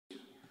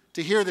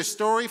to hear the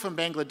story from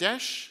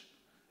Bangladesh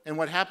and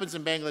what happens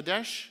in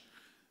Bangladesh,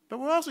 but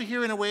we're also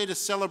here in a way to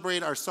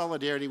celebrate our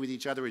solidarity with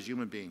each other as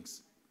human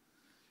beings.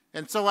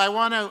 And so I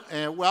want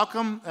to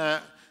welcome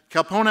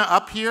Kalpona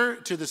up here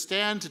to the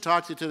stand, to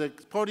the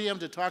podium,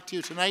 to talk to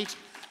you tonight,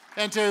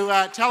 and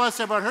to tell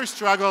us about her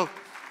struggle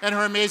and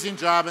her amazing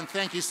job, and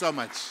thank you so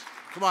much.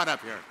 Come on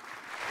up here.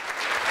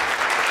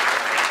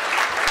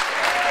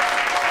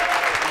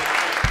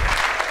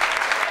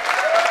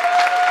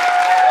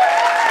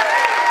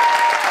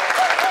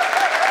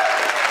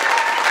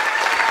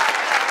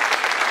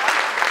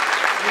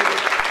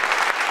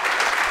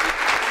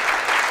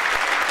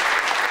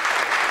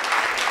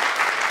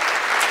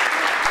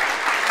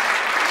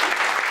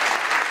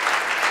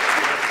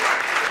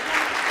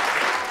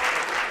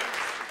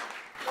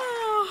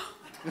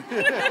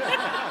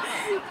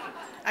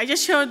 I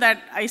just showed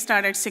that I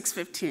started at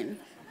 6:15.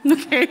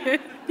 Okay.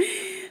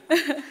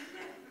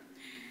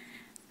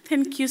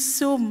 Thank you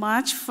so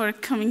much for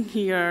coming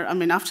here. I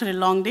mean, after a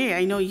long day,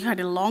 I know you had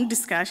a long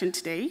discussion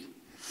today,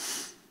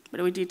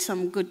 but we did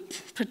some good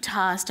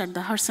protest at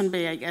the Hudson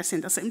Bay, I guess, in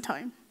the same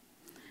time.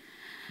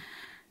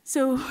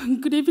 So,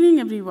 good evening,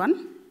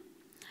 everyone.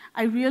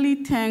 I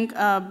really thank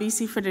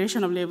BC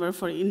Fédération of Labor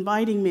for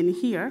inviting me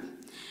here.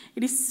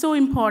 It is so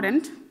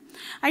important.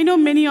 I know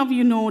many of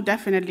you know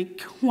definitely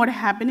what's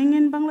happening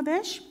in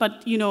Bangladesh,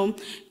 but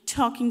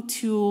talking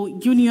to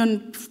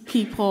union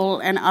people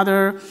and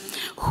other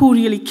who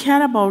really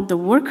care about the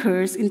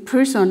workers in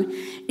person,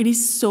 it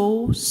is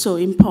so, so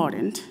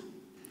important.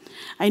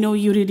 I know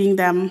you're reading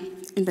them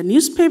in the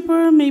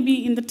newspaper,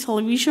 maybe in the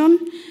television,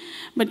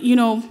 but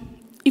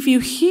if you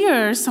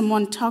hear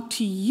someone talk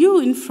to you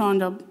in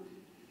front of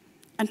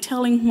and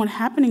telling what's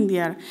happening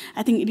there,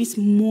 I think it is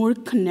more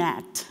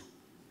connect.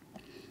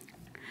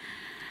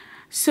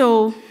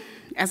 So,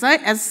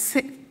 as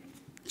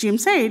Jim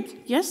said,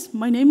 yes,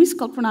 my name is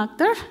Kalpona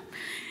Akter,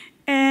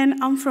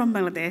 and I'm from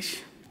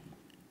Bangladesh.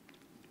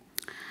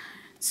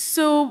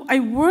 So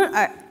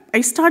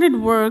I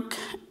started work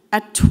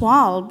at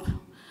 12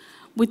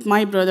 with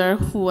my brother,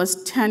 who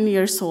was 10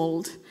 years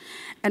old.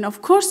 And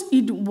of course,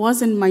 it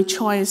wasn't my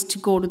choice to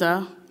go to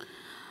the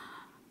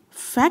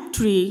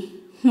factory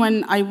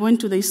when I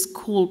went to the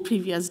school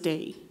previous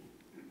day.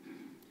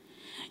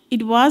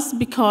 It was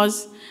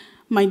because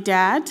my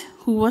dad,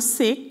 who was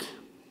sick,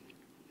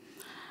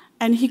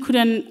 and he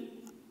couldn't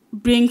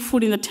bring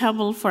food in the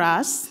table for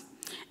us.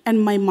 And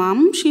my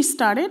mom, she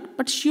started,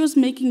 but she was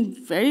making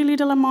very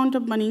little amount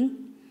of money,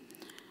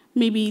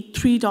 maybe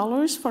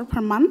 $3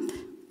 per month.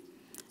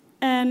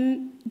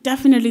 And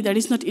definitely that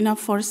is not enough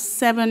for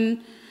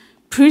 7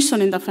 person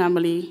in the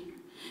family.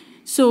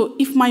 So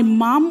if my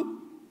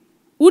mom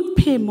would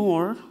pay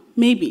more,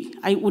 maybe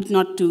I would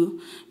not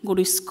go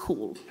to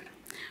school.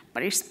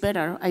 But it's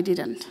better I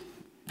didn't.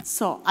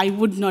 So I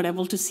would not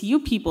able to see you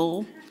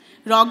people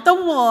rock the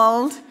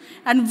world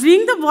and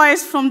bring the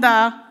boys from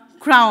the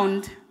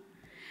ground.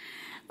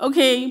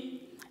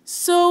 Okay,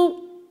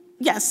 so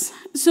yes,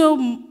 so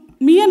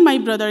me and my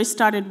brother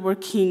started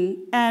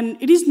working, and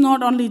it is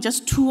not only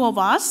just 2 of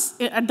us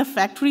at the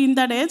factory in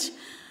that age.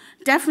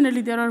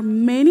 Definitely there are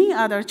many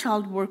other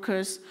child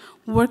workers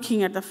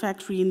working at the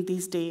factory in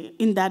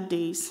that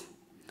days.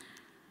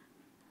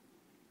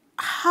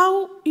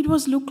 How it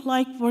was look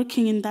like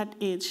working in that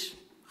age?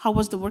 How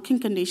was the working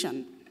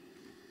condition?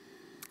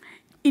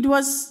 It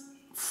was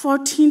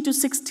 14 to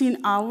 16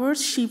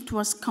 hours shift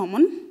was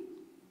common.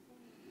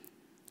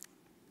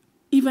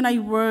 Even I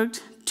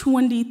worked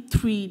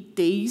 23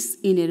 days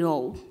in a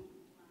row.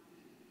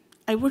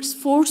 I was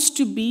forced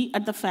to be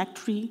at the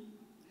factory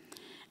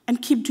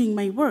and keep doing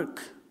my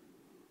work.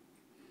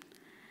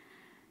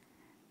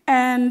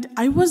 And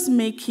I was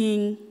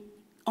making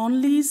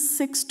only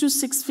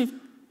 $6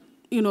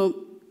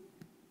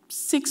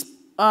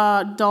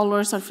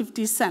 or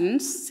 50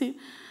 cents,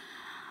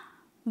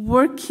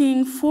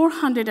 working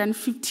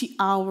 450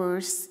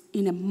 hours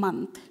in a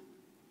month.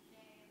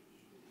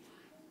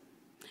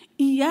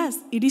 Yes,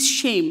 it is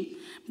shame.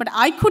 But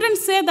I couldn't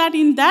say that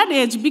in that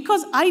age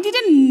because I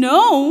didn't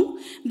know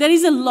there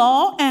is a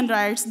law and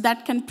rights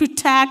that can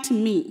protect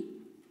me.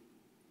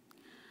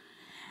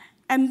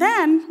 And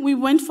then we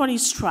went for a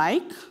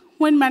strike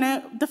when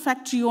the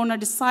factory owner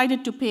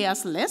decided to pay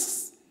us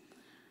less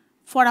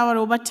for our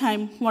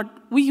overtime, what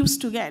we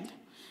used to get.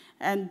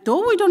 And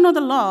though we don't know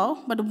the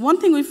law, but one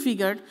thing we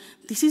figured,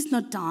 this is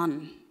not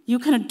done. You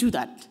cannot do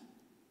that.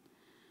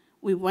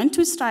 We went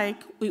to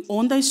strike, we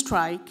won the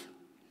strike,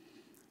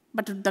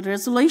 but the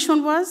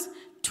resolution was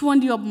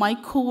 20 of my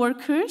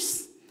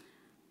coworkers,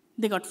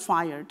 they got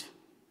fired.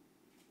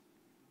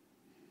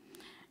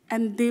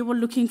 And they were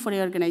looking for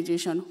an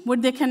organization where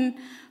they can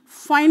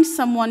find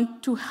someone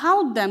to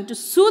help them to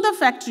sue the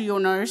factory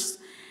owners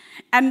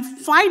and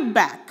fight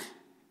back.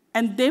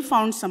 And they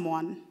found some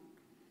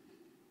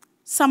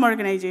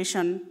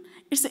organization.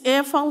 It's the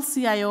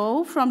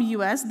AFL-CIO from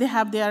US. They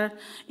have their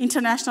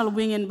international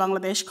wing in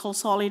Bangladesh called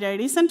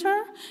Solidarity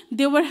Center.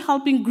 They were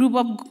helping group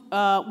of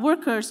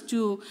workers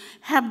to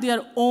have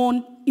their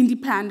own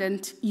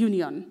independent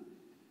union,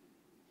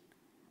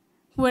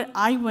 where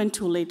I went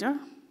to later,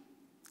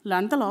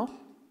 learned the law,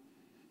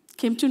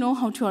 came to know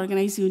how to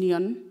organize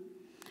union,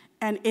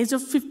 and age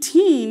of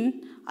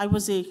 15, I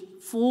was a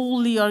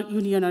fully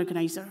union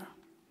organizer.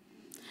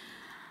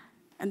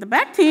 And the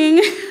bad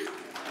thing,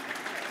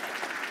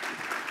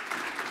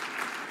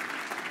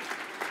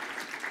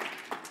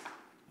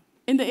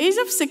 in the age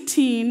of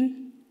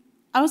 16,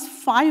 I was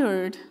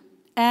fired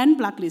and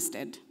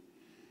blacklisted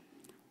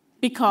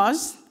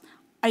because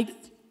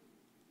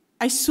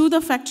I sued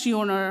the factory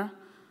owner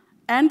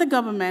and the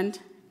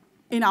government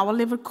in our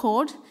labor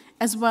code,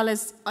 as well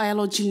as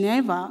ILO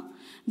Geneva,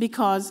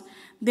 because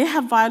they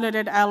have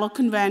violated ILO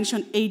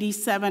Convention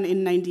 87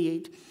 in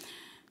 98.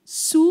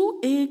 Sue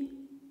a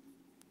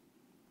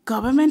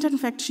government and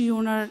factory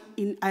owner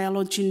in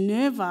ILO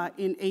Geneva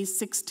in age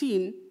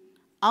 16,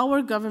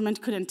 our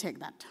government couldn't take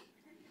that.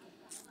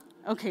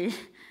 Okay,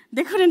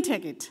 they couldn't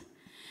take it.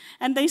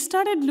 And they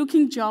started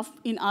looking jobs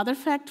in other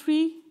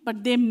factory,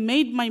 but they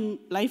made my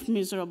life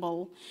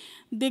miserable.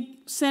 They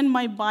sent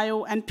my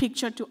bio and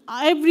picture to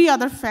every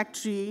other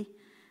factory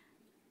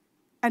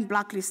and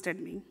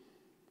blacklisted me.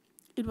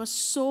 It was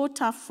so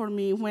tough for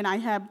me when I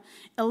have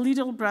a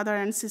little brother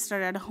and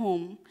sister at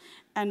home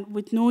and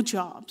with no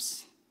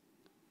jobs.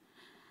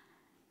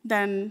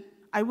 Then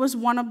I was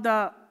one of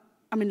the,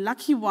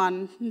 lucky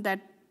one that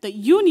the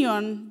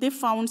union, they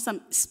found some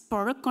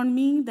spark on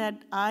me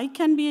that I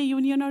can be a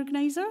union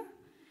organizer.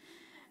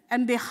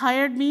 And they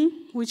hired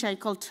me, which I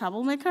call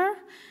troublemaker.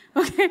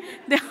 Okay,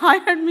 they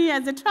hired me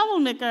as a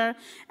troublemaker.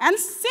 And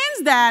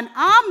since then,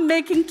 I'm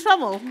making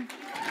trouble.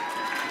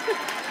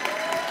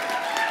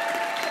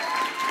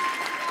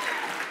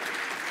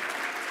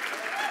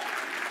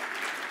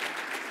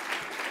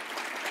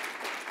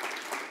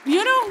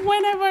 You know,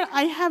 whenever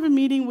I have a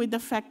meeting with the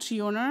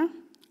factory owner,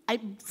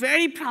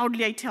 very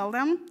proudly I tell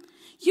them,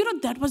 you know,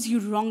 that was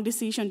your wrong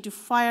decision to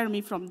fire me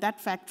from that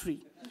factory.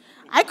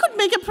 I could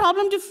make a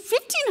problem to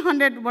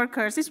 1,500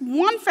 workers. It's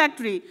one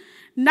factory.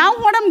 Now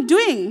what I'm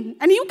doing,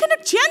 and you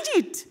cannot change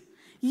it.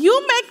 You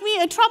make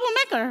me a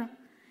troublemaker.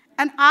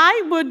 And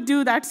I would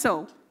do that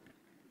so.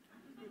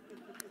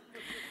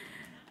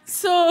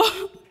 So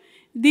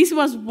this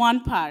was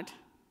one part.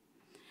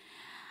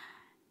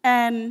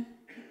 And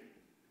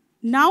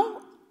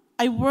now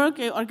I work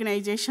at an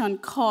organization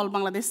called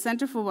Bangladesh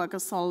Center for Worker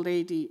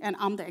Solidarity, and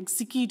I'm the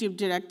executive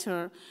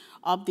director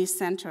of this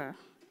center.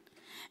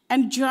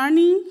 And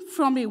journey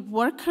from a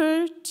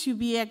worker to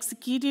be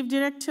executive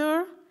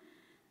director,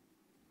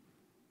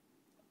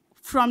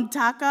 from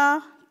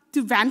Dhaka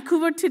to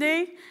Vancouver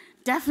today,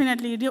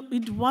 definitely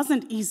it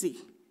wasn't easy.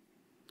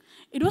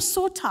 It was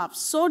so tough,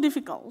 so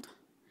difficult.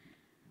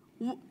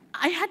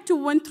 I had to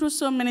went through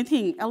so many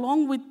things,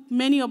 along with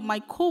many of my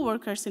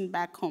coworkers in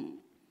back home.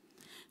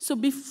 So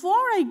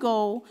before I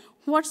go,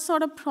 what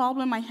sort of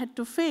problem I had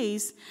to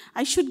face,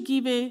 I should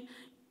give a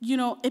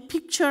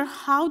picture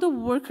how the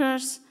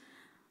workers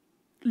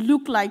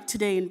look like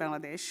today in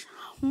Bangladesh,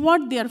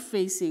 what they are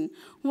facing,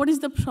 what is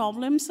the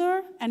problem,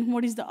 sir, and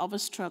what is the other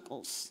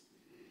struggles.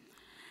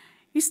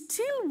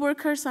 Still,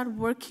 workers are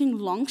working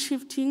long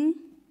shifting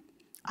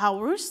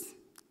hours.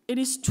 It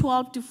is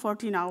 12 to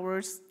 14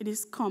 hours. It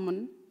is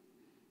common.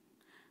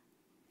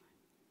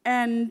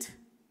 And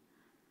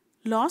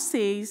law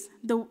says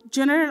the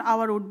general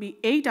hour would be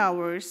 8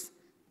 hours,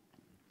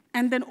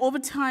 and then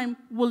overtime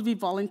will be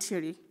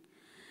voluntary.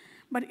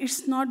 But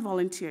it's not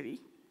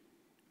voluntary.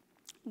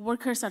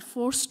 Workers are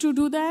forced to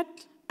do that,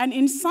 and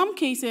in some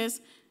cases,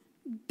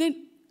 they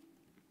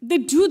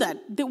do that.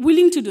 They're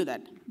willing to do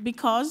that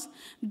because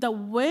the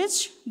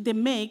wage they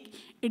make,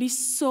 it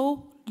is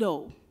so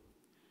low.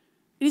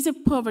 It is a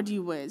poverty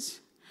wage.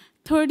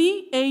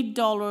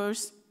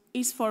 $38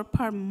 is for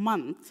per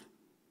month.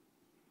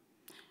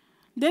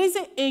 There is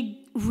a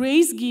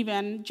raise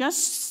given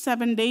just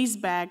 7 days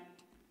back.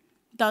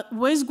 The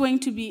wage is going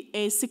to be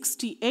a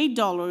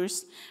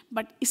 $68,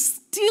 but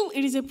still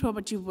it is a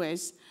poverty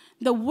wage.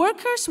 The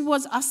workers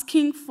was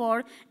asking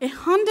for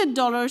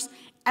 $100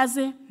 as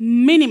a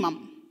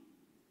minimum.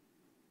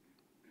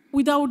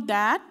 Without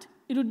that,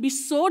 it would be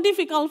so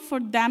difficult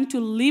for them to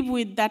live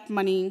with that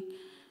money.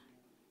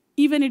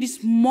 Even it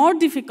is more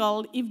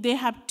difficult if they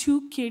have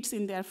 2 kids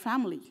in their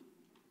family.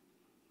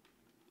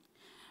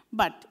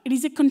 But it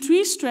is a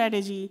country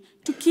strategy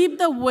to keep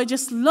the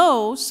wages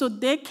low so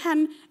they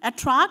can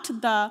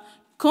attract the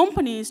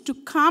companies to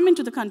come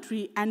into the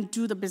country and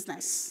do the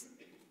business.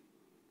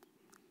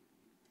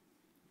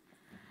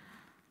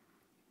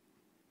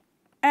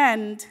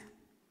 And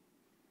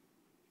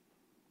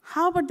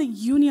how about the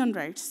union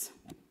rights?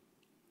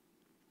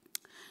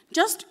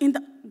 Just in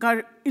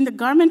the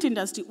garment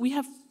industry, we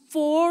have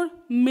 4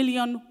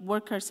 million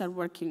workers are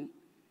working.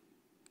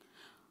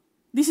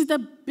 This is the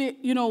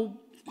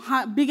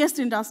biggest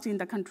industry in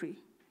the country.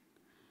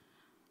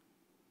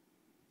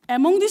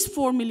 Among these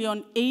 4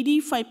 million,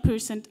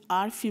 85%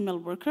 are female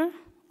workers,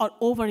 or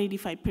over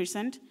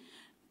 85%.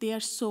 They are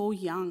so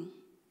young.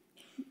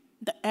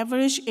 The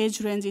average age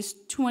range is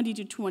 20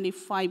 to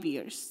 25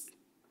 years.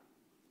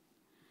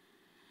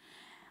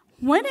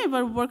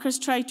 Whenever workers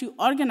try to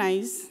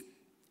organize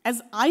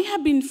As I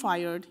have been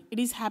fired, it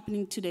is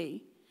happening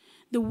today.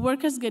 The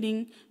workers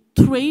getting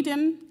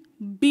threatened,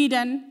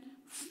 beaten,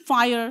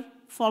 fired,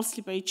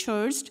 falsely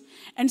charged,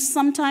 and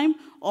sometimes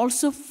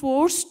also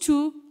forced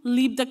to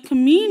leave the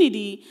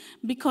community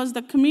because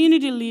the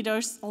community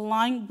leaders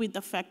align with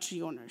the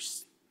factory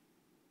owners.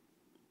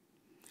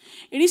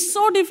 It is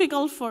so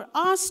difficult for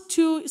us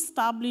to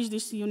establish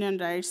these union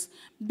rights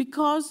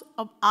because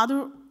of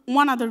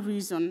one other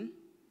reason.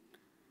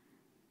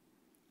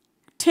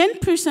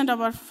 10%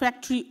 of our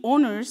factory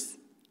owners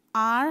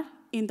are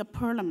in the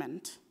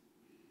parliament,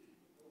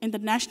 in the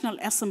National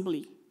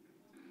Assembly.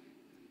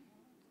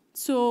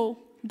 So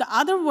the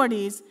other word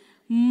is,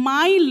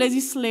 my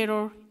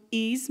legislator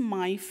is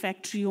my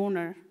factory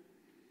owner.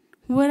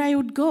 Where I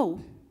would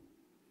go?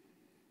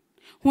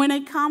 When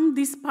I come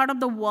this part of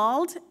the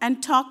world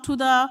and talk to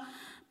the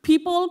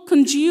people,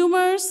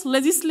 consumers,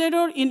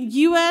 legislator in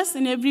US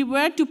and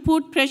everywhere to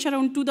put pressure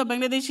onto the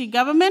Bangladeshi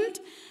government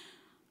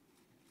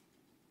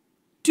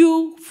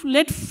to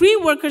let free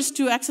workers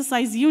to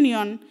exercise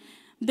union,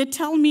 they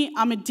tell me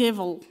I'm a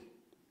devil.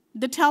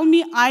 They tell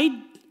me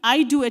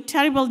I do a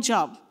terrible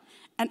job,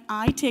 and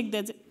I take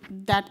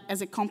that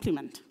as a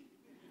compliment.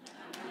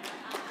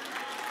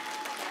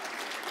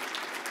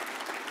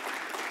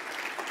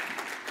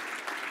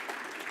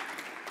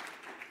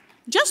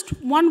 Just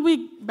 1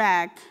 week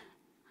back,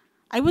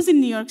 I was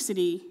in New York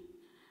City.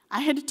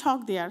 I had a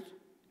talk there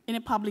in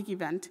a public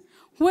event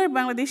where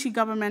Bangladeshi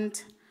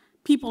government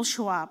people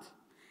show up.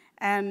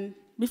 And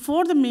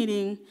before the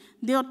meeting,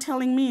 they were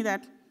telling me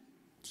that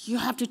you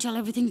have to tell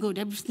everything good,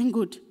 everything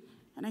good.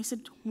 And I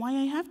said, why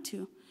I have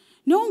to?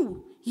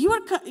 No, you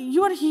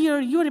are here,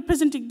 you are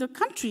representing the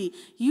country.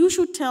 You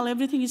should tell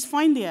everything is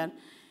fine there.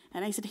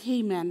 And I said,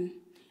 hey man,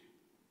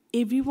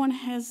 everyone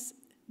has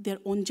their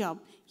own job.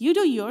 You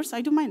do yours,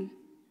 I do mine.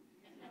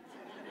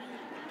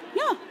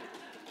 Yeah.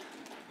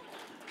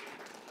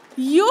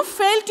 You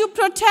fail to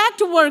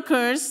protect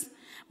workers,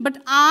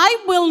 but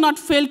I will not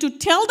fail to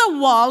tell the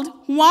world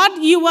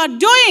what you are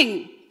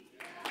doing.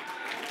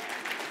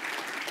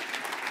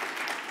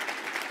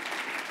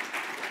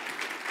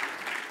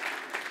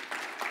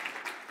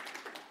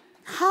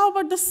 How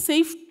about the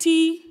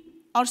safety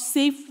or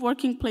safe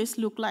working place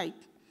look like?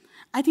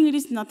 I think it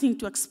is nothing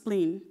to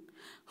explain.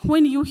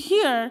 When you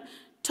hear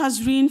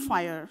Tazreen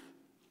fire,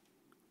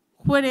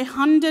 where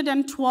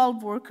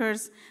 112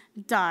 workers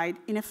died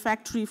in a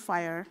factory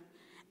fire,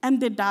 and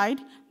they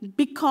died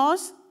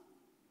because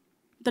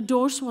the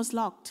doors was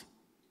locked.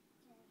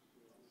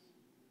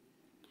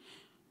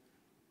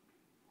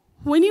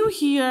 When you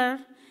hear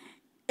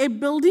a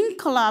building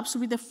collapse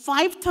with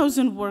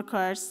 5,000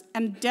 workers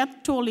and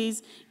death toll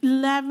is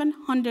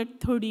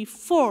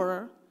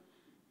 1,134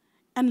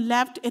 and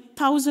left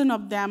 1,000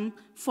 of them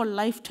for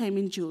lifetime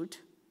injured.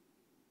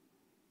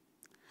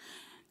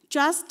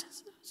 Just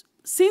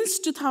since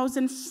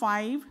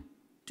 2005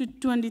 to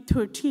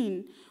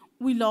 2013,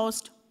 we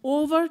lost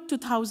over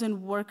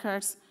 2,000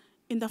 workers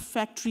in the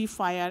factory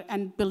fire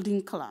and building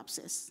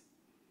collapses.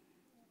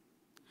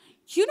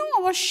 You know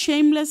our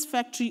shameless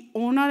factory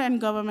owner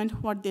and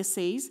government, what they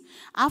say?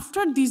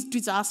 After this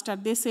disaster,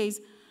 they say,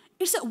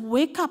 it's a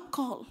wake-up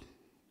call.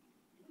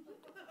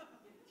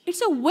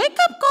 It's a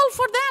wake-up call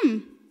for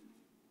them.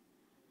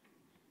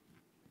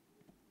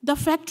 The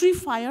factory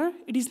fire,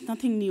 it is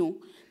nothing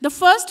new. The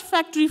first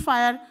factory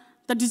fire,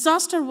 the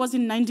disaster was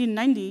in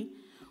 1990,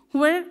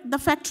 where the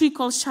factory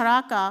called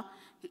Sharaka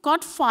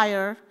caught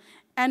fire,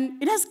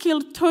 and it has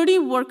killed 30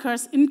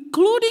 workers,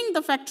 including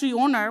the factory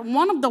owner,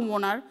 one of the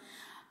owners,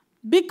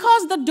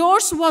 because the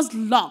doors was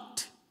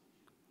locked.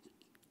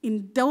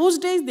 In those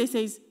days, they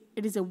say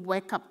it is a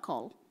wake-up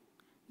call.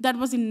 That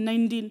was in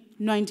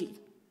 1990.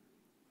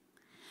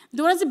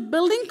 There was a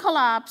building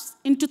collapse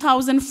in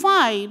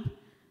 2005.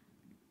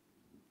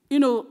 You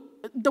know,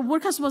 the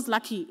workers was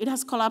lucky. It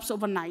has collapsed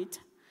overnight.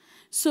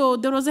 So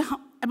there was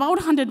about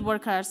 100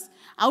 workers.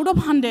 Out of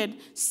 100,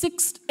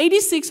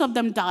 86 of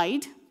them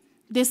died.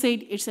 They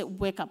said it's a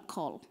wake-up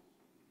call.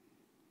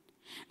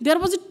 There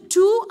was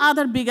two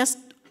other biggest,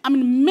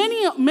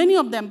 many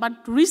of them,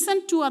 but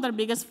recent two other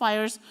biggest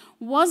fires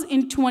was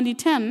in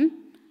 2010,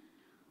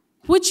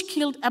 which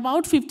killed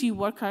about 50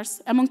 workers.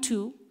 Among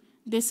two,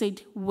 they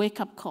said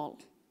wake-up call.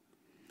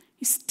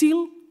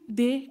 Still,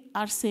 they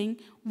are saying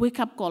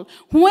wake-up call.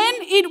 When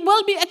it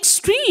will be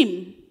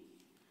extreme,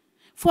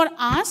 for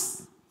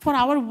us, for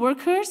our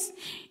workers,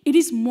 it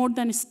is more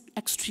than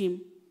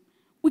extreme.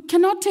 We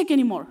cannot take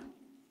anymore.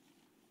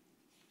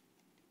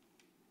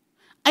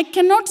 I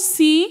cannot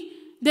see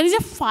there is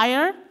a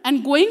fire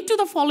and going to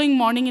the following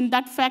morning in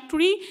that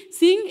factory,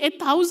 seeing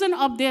 1,000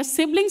 of their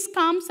siblings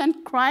comes and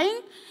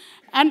crying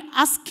and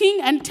asking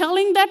and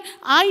telling that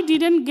I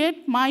didn't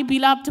get my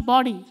beloved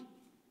body.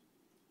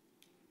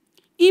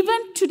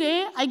 Even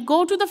today, I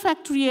go to the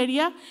factory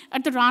area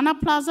at the Rana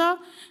Plaza.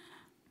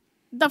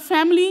 The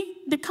family,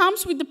 they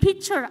comes with the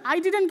picture, I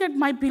didn't get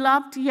my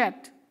beloved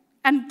yet.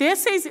 And they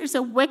say it's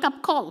a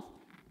wake-up call.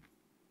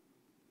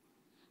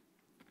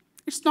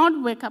 It's not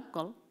a wake-up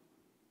call.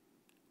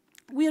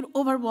 We are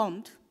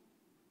overwhelmed.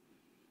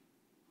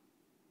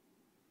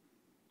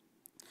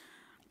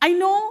 I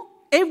know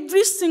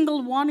every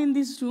single one in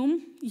this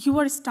room, you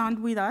are stand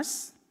with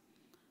us.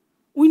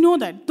 We know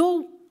that,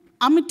 though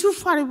I'm too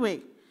far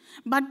away.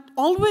 But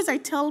always I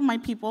tell my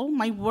people,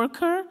 my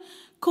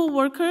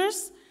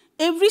co-workers,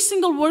 every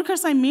single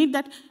workers I meet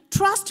that,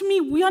 trust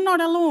me, we are not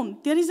alone.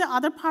 There is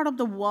another part of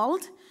the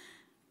world.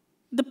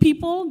 The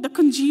people, the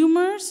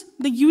consumers,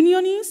 the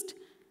unionists,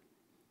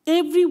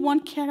 everyone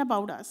care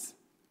about us.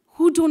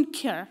 Who don't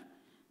care?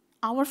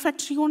 Our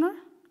factory owner,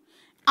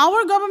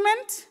 our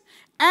government,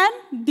 and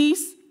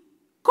these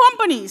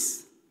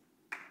companies.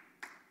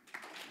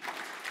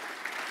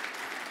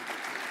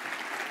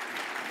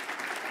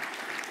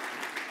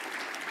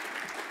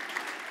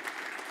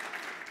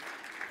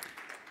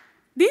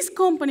 This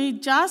company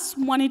just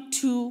wanted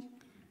to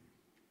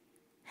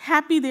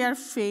happy their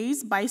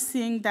face by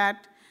saying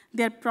that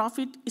their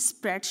profit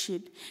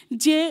spreadsheet.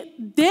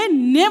 They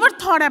never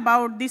thought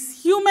about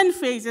these human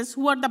faces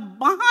who are the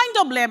behind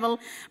of level,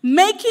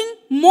 making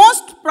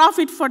most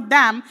profit for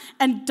them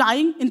and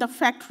dying in the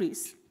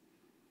factories.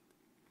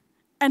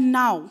 And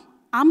now,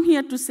 I'm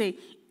here to say,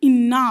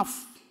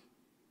 enough.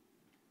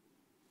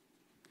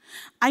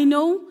 I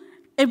know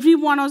every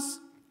one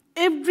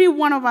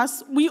of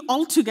us, we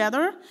all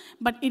together,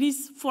 but it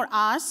is for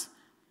us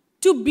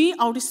to be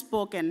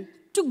outspoken,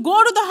 to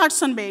go to the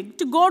Hudson Bay,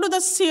 to go to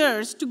the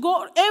Sears, to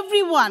go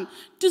everyone,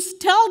 to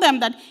tell them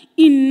that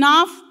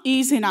enough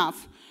is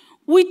enough.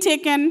 We've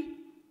taken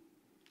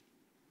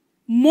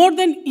more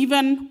than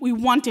even we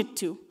wanted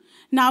to.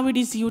 Now it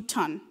is your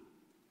turn.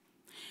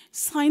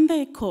 Sign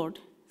the accord,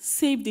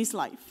 save this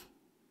life.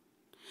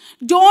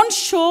 Don't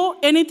show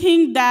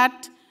anything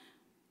that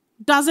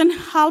doesn't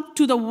help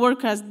to the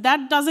workers,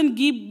 that doesn't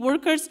give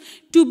workers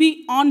to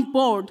be on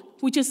board,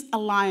 which is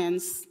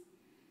alliance.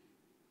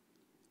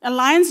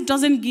 Alliance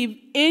doesn't give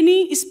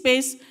any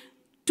space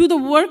to the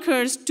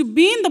workers to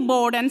be in the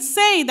board and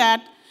say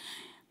that,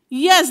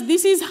 yes,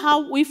 this is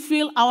how we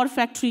feel our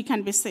factory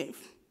can be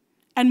safe.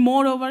 And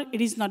moreover,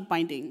 it is not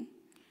binding.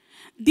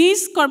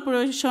 These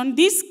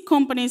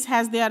companies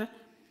has their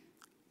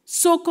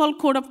so-called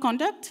code of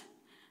conduct,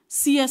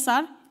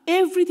 CSR,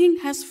 everything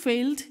has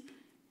failed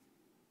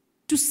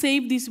to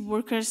save these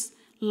workers'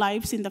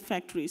 lives in the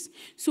factories.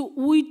 So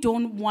we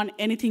don't want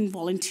anything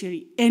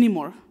voluntary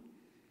anymore.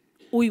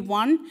 We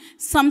want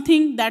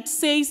something that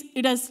says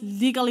it is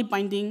legally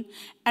binding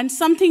and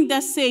something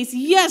that says,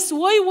 yes,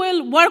 we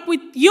will work with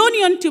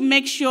union to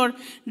make sure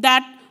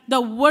that the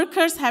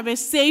workers have a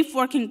safe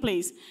working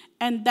place.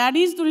 And that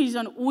is the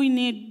reason we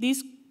need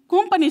these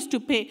companies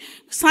to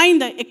sign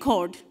the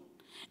accord.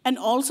 And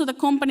also the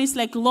companies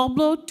like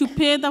Loblaw to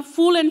pay the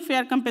full and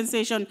fair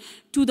compensation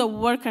to the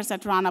workers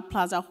at Rana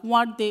Plaza,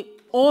 what they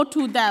owe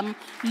to them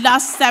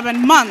last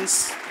 7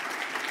 months.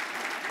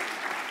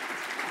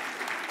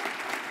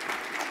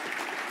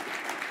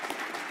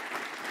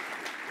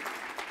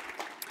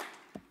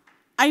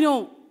 I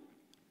know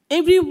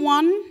every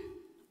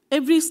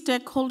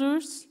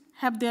stakeholders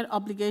have their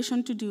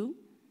obligation to do.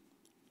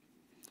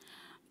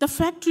 The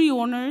factory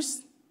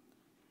owners,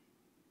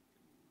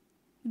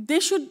 they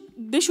should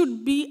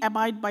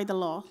abide by the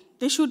law.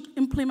 They should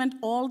implement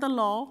all the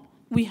law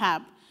we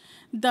have.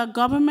 The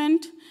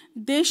government,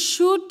 they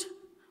should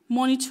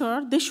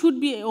monitor, there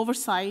should be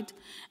oversight,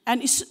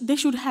 and they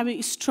should have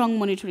a strong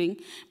monitoring.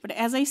 But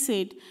as I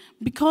said,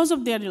 because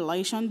of their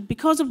relation,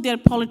 because of their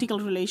political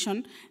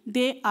relation,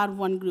 they are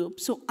one group.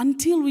 So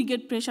until we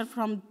get pressure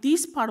from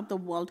this part of the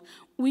world,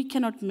 we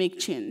cannot make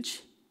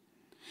change.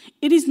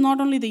 It is not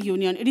only the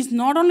union, it is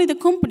not only the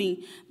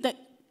company, the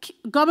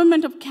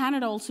government of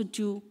Canada also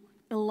do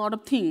a lot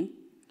of things.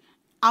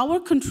 Our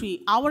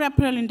country, our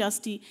apparel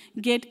industry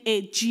get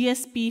a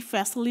GSP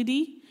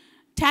facility,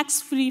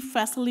 tax-free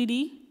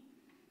facility,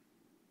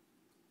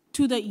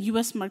 to the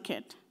US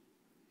market.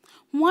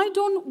 Why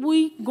don't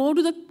we go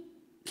to the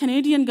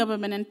Canadian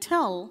government and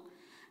tell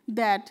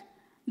that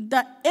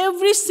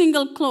every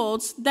single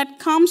clothes that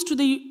comes to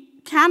the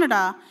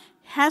Canada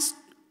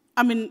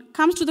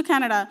comes to the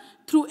Canada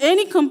through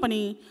any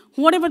company,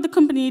 whatever the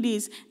company it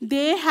is,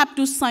 they have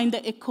to sign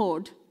the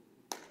accord.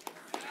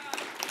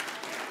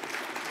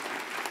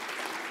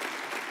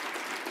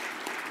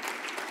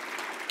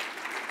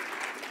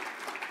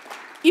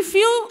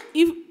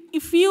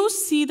 If you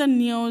see the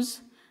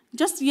news,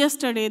 just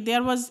yesterday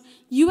there was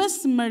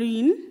US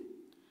Marine,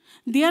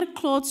 their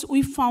clothes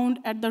we found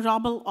at the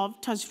rubble of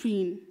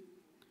Tajreen.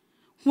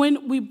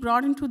 When we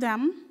brought into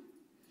them,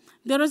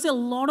 there was a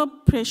lot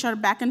of pressure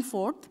back and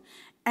forth,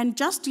 and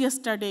just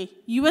yesterday,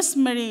 US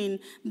Marine,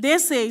 they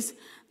says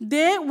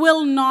they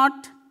will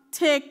not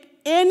take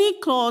any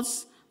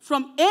clothes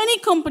from any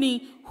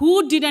company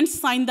who didn't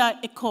sign the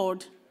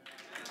accord.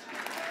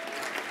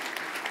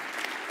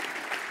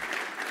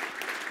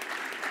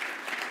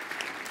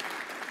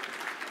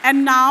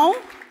 And now,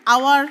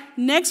 our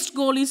next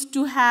goal is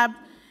to have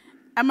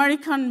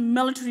American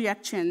military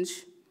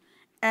exchange.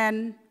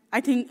 And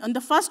I think in the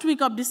first week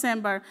of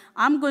December,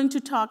 I'm going to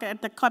talk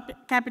at the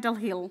Capitol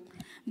Hill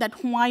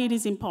that why it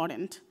is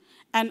important.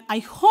 And I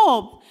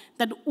hope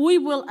that we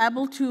will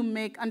able to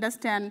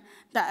understand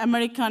the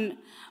American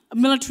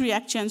military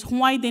actions,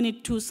 why they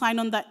need to sign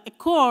on the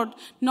accord,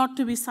 not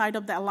to be side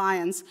of the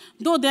alliance.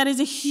 Though there is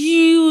a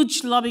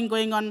huge lobbying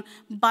going on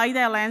by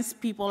the alliance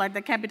people at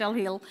the Capitol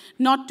Hill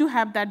not to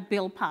have that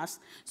bill passed.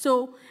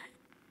 So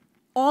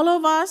all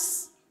of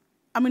us,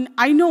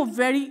 I know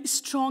very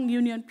strong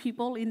union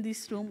people in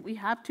this room we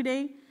have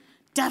today.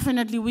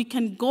 Definitely we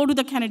can go to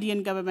the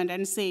Canadian government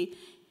and say,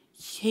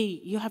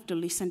 hey, you have to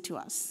listen to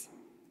us.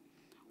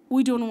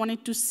 We don't want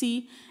it to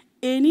see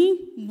any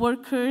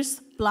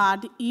workers'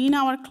 blood in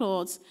our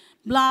clothes,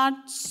 blood,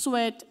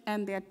 sweat,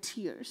 and their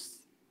tears.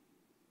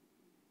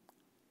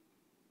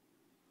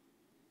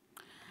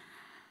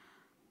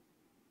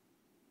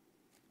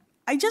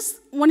 I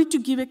just wanted to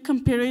give a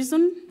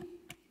comparison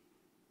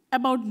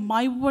about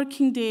my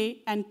working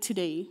day and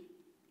today.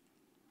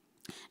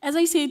 As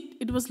I said,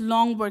 it was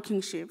long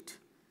working shift.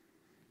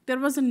 There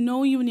was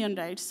no union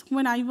rights.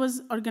 When I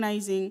was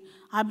organizing,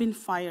 I've been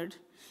fired.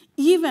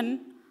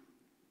 Even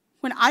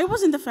when I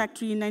was in the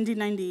factory in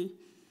 1990,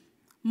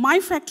 my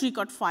factory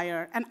got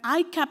fired, and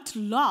I kept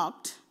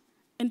locked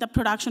in the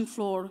production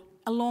floor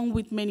along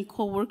with many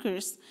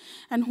co-workers.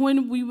 And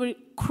when we were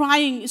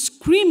crying,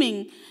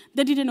 screaming,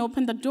 they didn't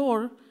open the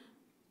door.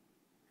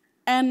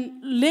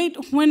 And late,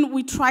 when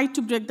we tried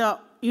to break the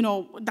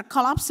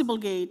collapsible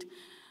gate,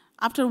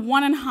 after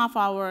 1.5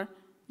 hours,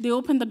 they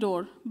opened the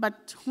door.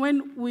 But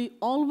when we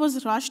all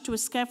was rushed to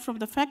escape from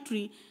the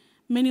factory,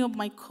 many of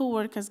my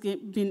co-workers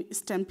been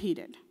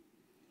stampeded.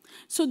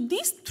 So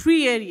these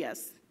 3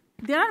 areas,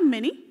 there are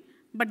many,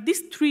 but these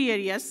 3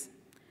 areas,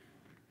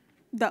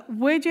 the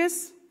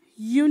wages,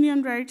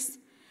 union rights,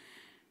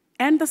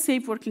 and the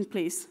safe working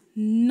place,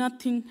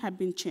 nothing have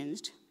been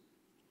changed.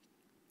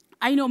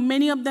 I know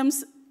many of them,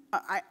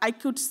 I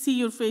could see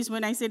your face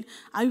when I said,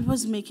 I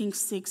was making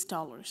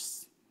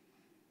 $6.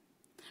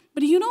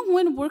 But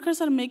when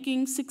workers are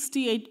making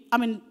 68,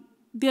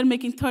 they're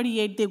making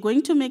 38, they're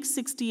going to make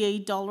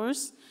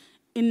 $68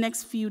 in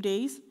next few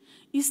days,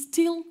 it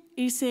still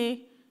is a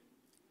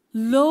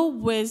low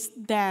wage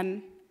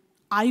than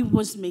I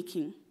was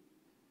making.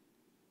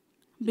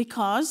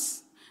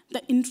 Because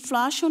the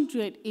inflation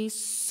rate is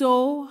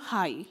so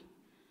high.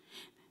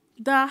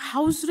 The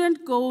house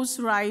rent goes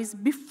rise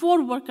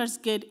before workers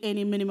get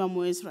any minimum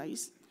wage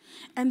rise.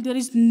 And there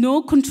is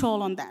no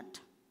control on that.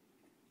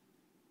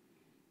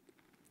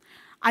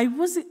 I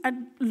was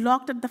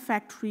locked at the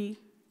factory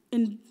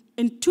in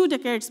 2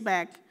 decades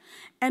back,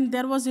 and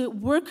there was a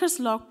workers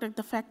locked at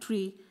the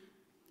factory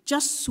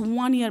just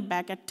 1 year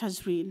back at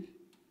Tajreen.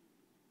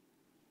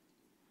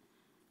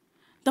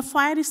 The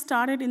fire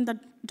started in the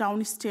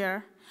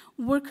downstairs.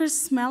 Workers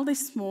smelled the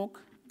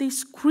smoke. They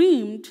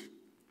screamed.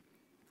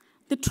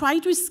 They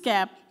tried to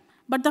escape,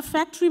 but the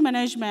factory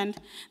management,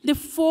 they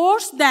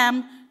forced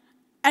them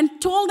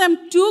and told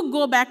them to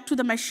go back to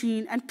the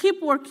machine and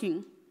keep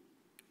working.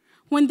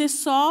 When they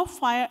saw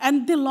fire,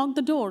 and they locked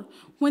the door.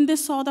 When they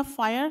saw the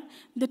fire,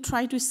 they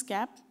tried to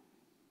escape,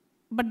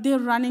 but they're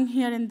running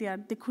here and there.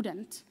 They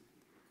couldn't.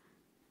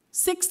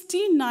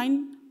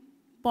 69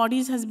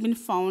 bodies has been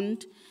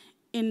found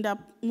in the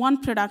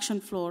one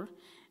production floor,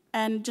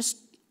 and just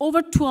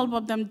over 12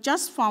 of them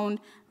just found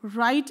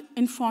right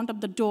in front of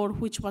the door,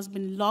 which was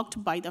been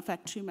locked by the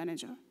factory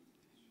manager.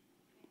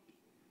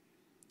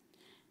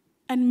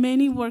 And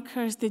many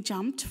workers, they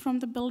jumped from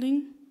the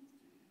building.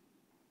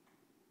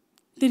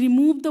 They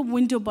removed the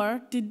window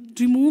bar, they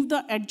removed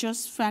the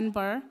adjust fan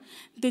bar,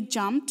 they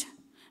jumped.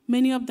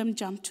 Many of them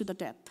jumped to the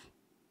death.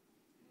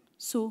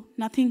 So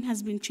nothing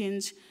has been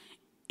changed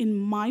in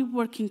my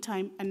working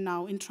time and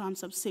now in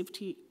terms of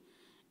safety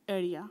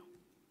area.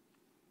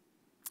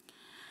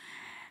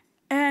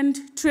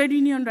 And trade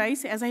union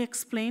rights, as I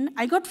explained,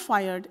 I got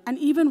fired, and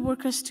even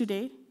workers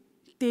today,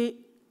 they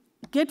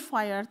get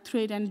fired,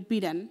 threatened, and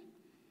beaten.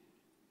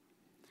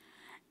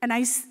 And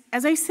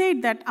as I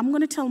said that, I'm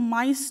going to tell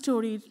my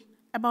story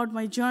about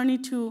my journey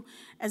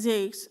as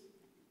a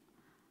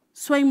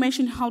sewing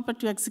machine helper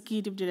to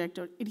executive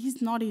director. It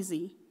is not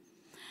easy.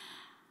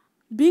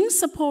 Being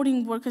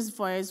supporting workers'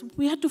 voice,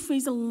 we had to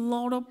face a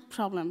lot of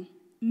problems,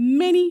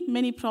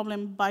 many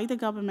problems by the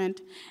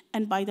government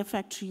and by the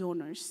factory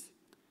owners.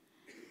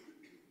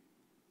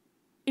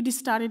 It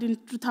started in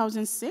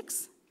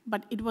 2006,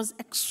 but it was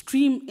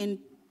extreme in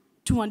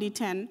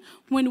 2010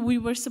 when we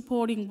were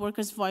supporting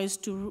workers' voice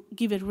to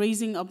give a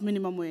raising of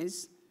minimum wage.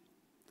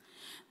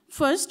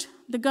 First,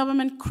 the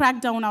government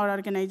cracked down our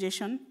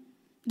organization.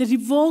 They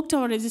revoked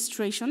our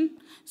registration,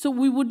 so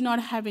we would not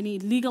have any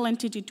legal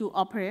entity to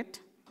operate,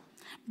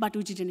 but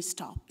we didn't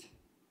stop.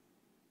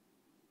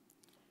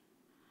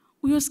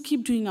 We just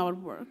keep doing our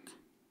work.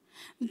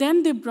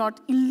 Then they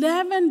brought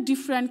 11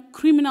 different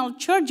criminal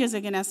charges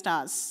against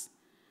us,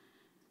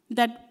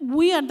 that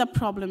we are the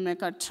problem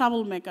maker,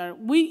 troublemaker,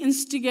 we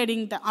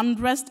instigating the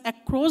unrest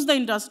across the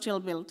industrial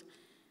belt.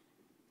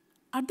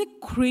 Are they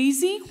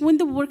crazy when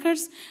the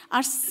workers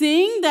are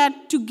saying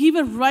that to give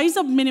a rise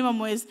of minimum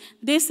wage,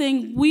 they're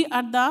saying we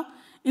are the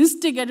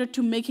instigator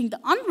to making the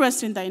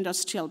unrest in the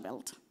industrial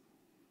belt?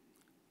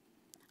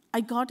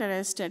 I got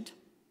arrested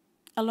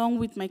along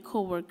with my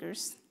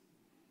co-workers.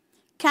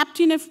 kept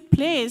in a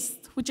place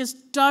which is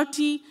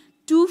dirty,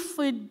 2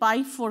 feet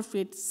by 4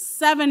 feet,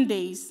 7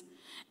 days,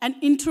 and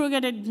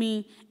interrogated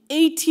me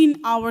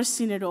 18 hours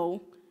in a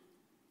row,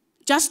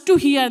 just to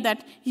hear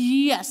that,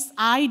 yes,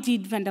 I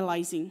did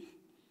vandalizing.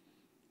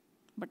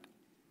 But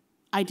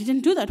I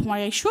didn't do that. Why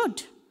I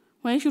should?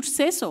 Why I should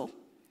say so?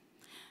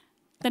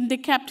 Then they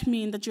kept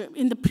me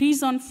in the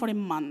prison for a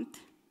month.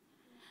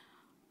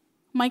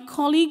 My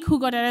colleague who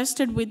got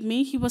arrested with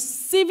me, he was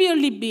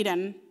severely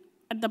beaten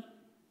at the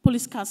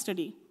police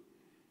custody.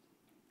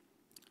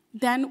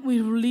 Then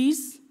we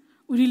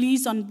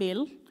released on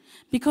bail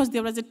because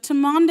there was a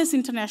tremendous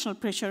international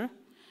pressure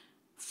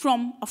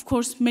from, of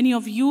course, many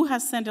of you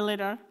have sent a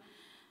letter.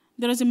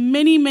 There is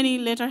many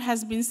letter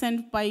has been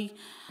sent by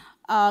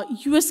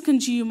US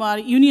Consumer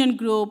Union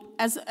Group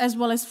as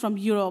well as from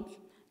Europe.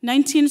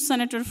 19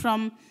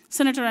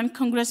 senator and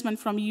congressmen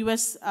from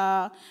US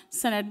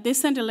Senate, they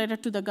sent a letter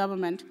to the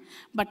government.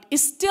 But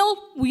still,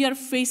 we are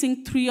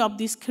facing 3 of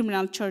these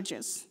criminal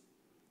charges.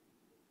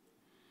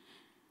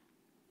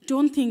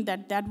 Don't think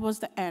that that was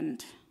the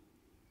end.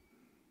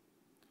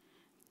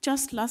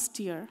 Just last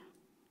year,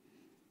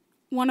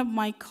 one of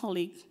my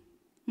colleagues,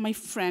 my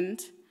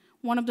friend,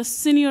 one of the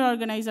senior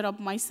organizers of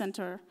my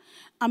center,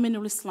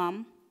 Aminul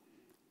Islam,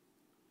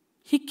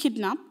 he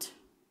kidnapped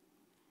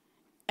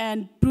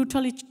and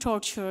brutally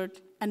tortured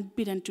and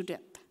beaten to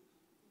death.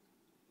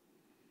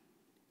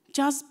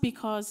 Just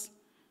because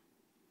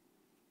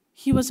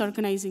he was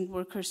organizing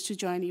workers to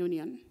join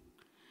union.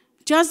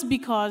 Just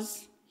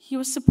because he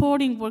was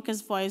supporting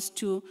workers' voice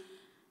to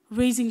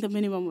raising the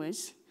minimum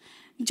wage.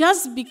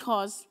 Just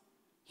because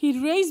he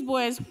raised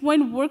voice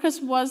when workers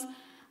was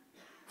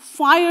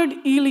fired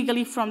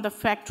illegally from the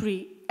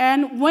factory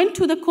and went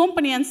to the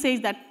company and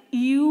says that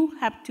you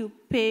have to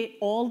pay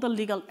all the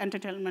legal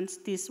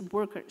entitlements these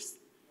workers.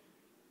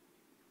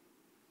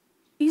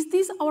 Is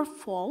this our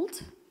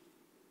fault?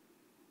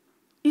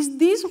 Is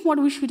this what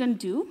we shouldn't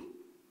do?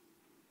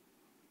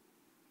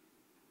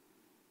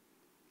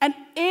 And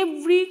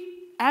every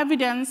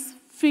evidence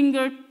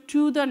fingered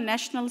to the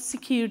national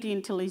security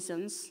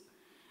intelligence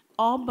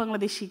of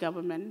Bangladeshi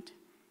government.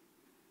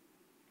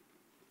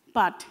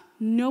 But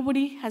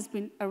nobody has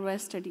been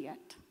arrested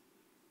yet.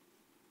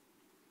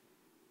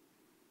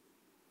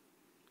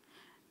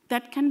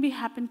 That can be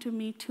happen to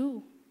me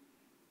too.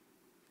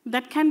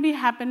 That can be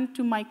happen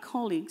to my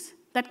colleagues.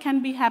 That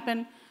can be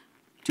happen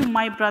to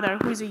my brother,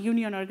 who is a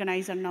union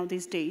organizer now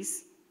these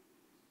days.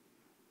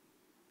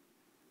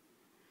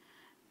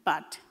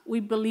 But we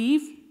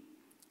believe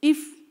if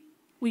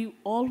we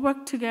all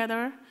work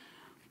together,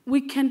 we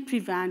can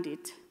prevent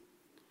it.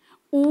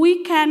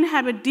 We can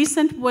have a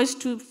decent voice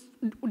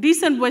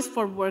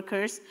for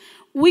workers.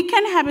 We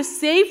can have a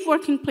safe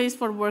working place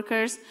for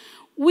workers.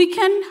 We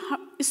can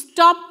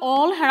stop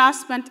all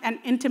harassment and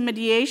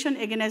intimidation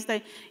against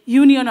the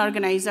union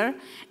organizer,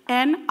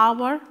 and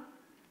our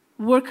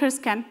workers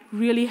can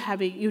really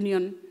have a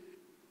union,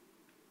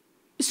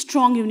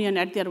 strong union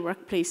at their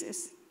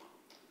workplaces.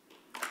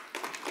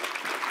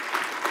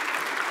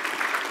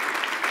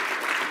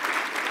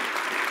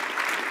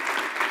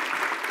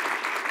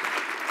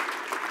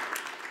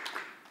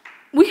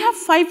 We have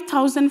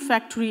 5,000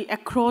 factories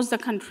across the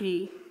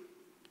country,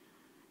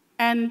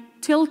 and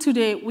till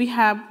today we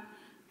have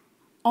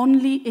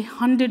only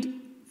 100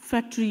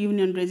 factory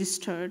union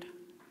registered.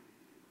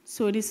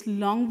 So it is a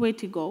long way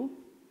to go,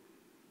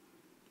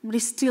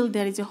 but still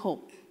there is a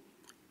hope.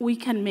 We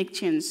can make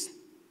change.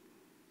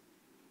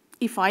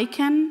 If I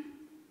can,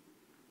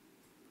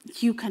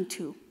 you can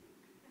too.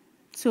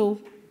 So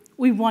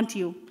we want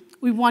you.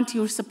 We want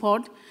your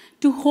support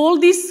to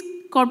hold this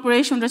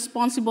corporation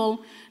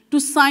responsible to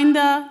sign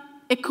the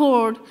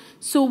accord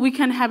so we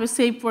can have a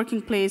safe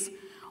working place.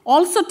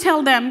 Also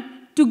tell them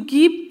to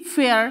give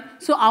fair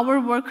so our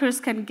workers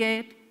can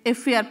get a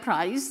fair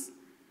price.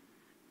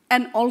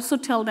 And also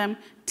tell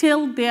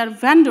their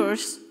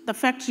vendors, the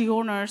factory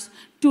owners,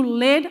 to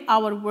let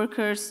our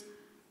workers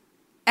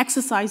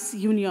exercise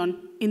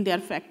union in their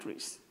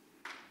factories.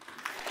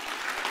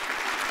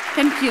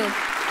 Thank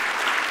you.